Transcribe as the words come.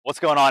What's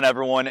going on,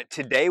 everyone?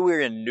 Today we're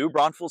in New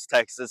Braunfels,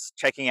 Texas,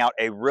 checking out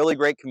a really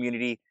great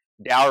community,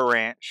 Dauer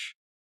Ranch.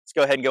 Let's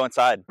go ahead and go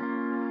inside.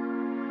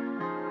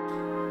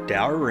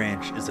 Dauer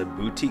Ranch is a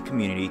boutique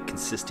community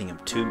consisting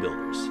of two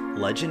builders,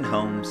 Legend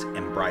Homes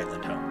and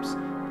Brightland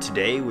Homes.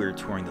 Today we're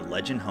touring the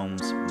Legend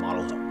Homes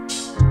model home.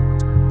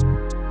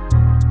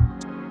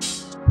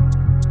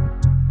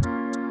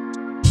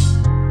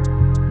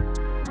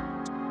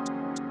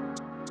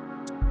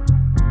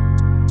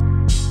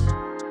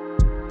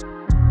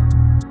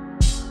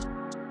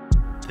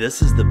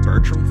 This is the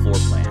Bertram floor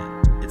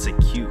plan. It's a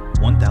cute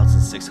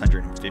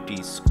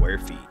 1,650 square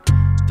feet,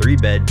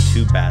 3-bed,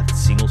 2-bath,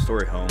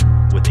 single-story home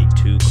with a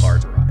 2-car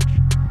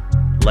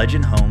garage.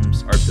 Legend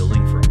Homes are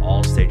building for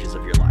all stages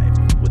of your life.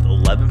 With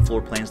 11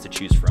 floor plans to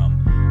choose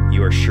from,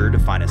 you are sure to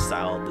find a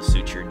style that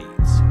suits your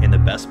needs. And the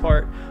best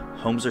part,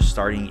 homes are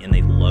starting in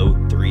the low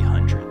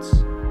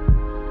 300s.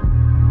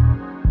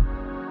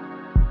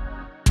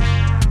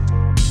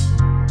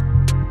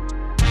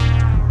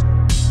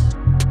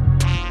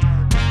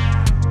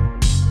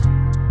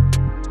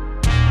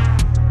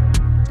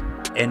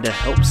 And to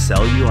help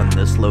sell you on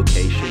this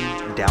location,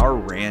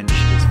 Dauer Ranch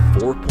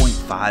is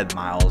 4.5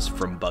 miles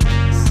from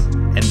Bucky's.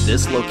 And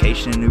this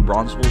location in New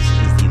Braunfels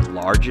is the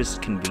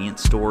largest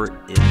convenience store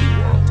in the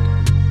world.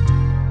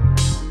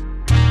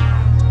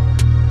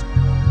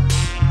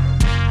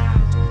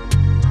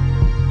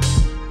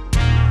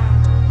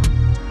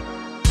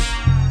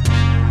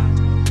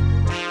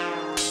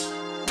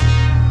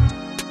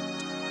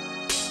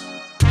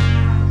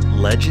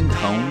 Legend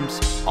Homes,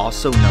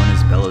 also known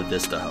as Bella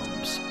Vista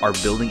Homes, are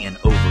building in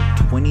over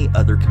 20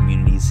 other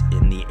communities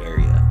in the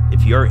area.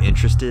 If you are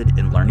interested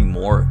in learning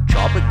more,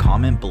 drop a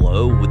comment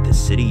below with the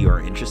city you are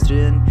interested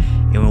in,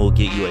 and we'll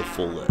get you a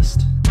full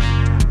list.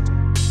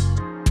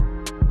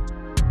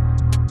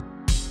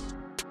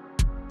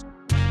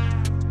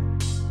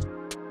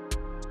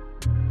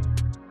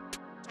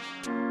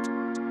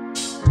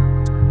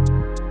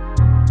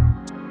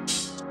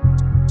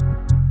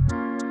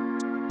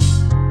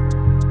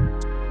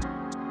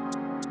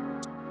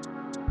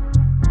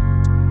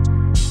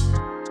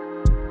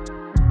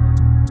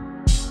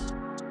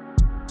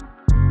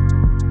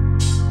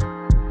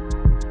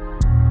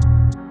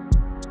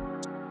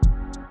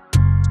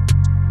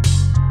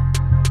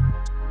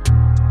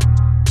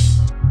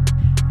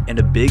 And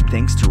a big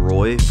thanks to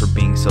Roy for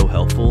being so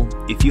helpful.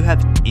 If you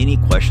have any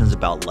questions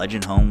about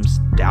Legend Homes,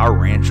 Dauer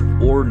Ranch,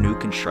 or new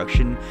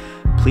construction,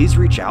 please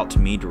reach out to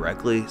me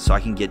directly so I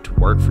can get to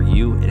work for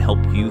you and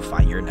help you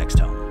find your next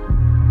home.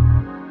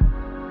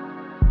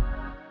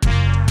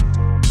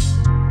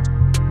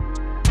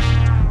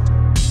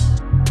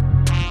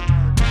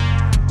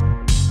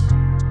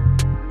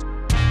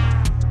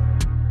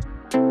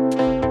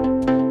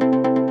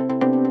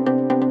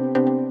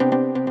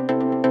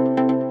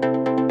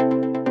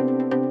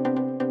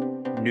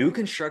 New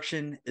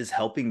construction is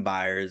helping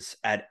buyers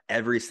at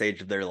every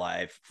stage of their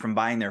life, from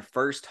buying their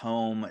first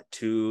home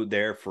to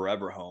their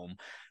forever home.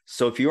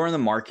 So if you are in the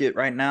market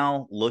right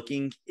now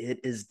looking, it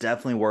is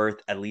definitely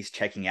worth at least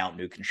checking out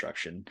new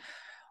construction.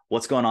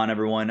 What's going on,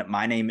 everyone?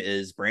 My name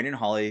is Brandon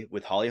Holley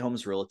with Holley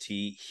Homes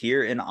Realty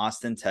here in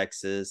Austin,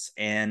 Texas.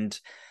 And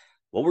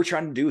what we're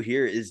trying to do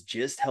here is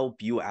just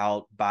help you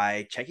out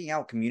by checking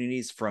out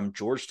communities from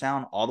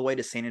Georgetown all the way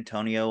to San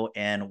Antonio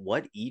and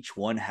what each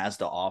one has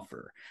to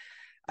offer.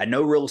 I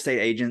know real estate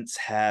agents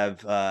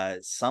have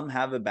some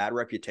have a bad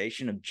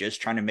reputation of just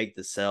trying to make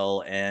the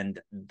sell, and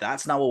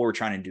that's not what we're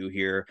trying to do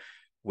here.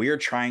 We are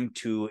trying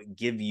to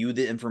give you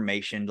the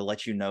information to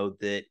let you know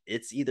that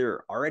it's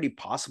either already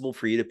possible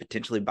for you to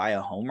potentially buy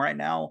a home right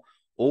now,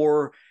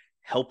 or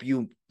help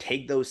you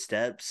take those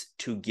steps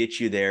to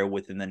get you there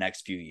within the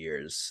next few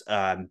years.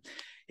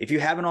 If you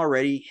haven't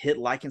already, hit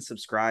like and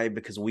subscribe,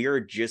 because we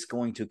are just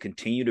going to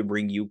continue to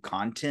bring you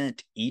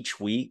content each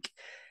week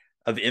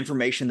of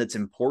information that's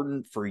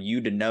important for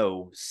you to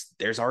know.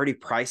 There's already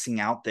pricing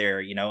out there.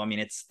 I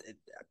mean,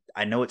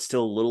 I know it's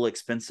still a little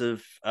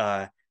expensive,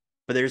 but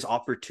there's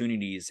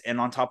opportunities.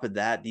 And on top of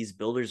that, these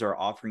builders are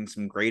offering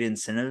some great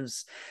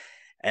incentives.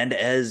 And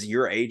as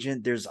your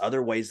agent, there's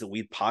other ways that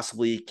we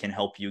possibly can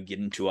help you get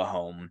into a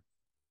home.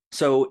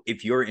 So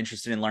if you're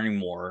interested in learning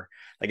more,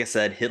 like I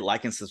said, hit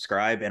like and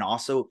subscribe, and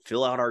also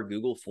fill out our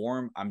Google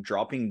form. I'm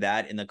dropping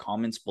that in the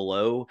comments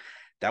below.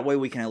 That way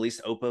we can at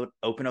least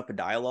open up a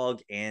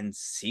dialogue and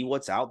see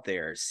what's out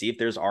there, see if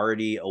there's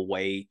already a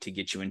way to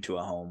get you into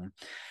a home.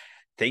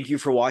 Thank you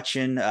for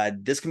watching.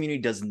 This community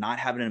does not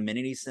have an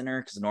amenity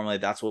center, because normally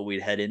that's what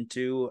we'd head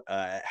into.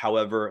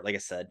 However, like I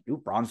said, New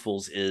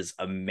Braunfels is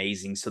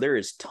amazing. So there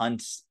is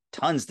tons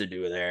to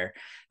do there.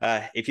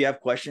 If you have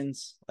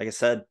questions, like I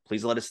said,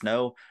 please let us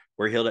know.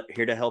 We're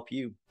here to help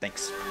you.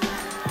 Thanks.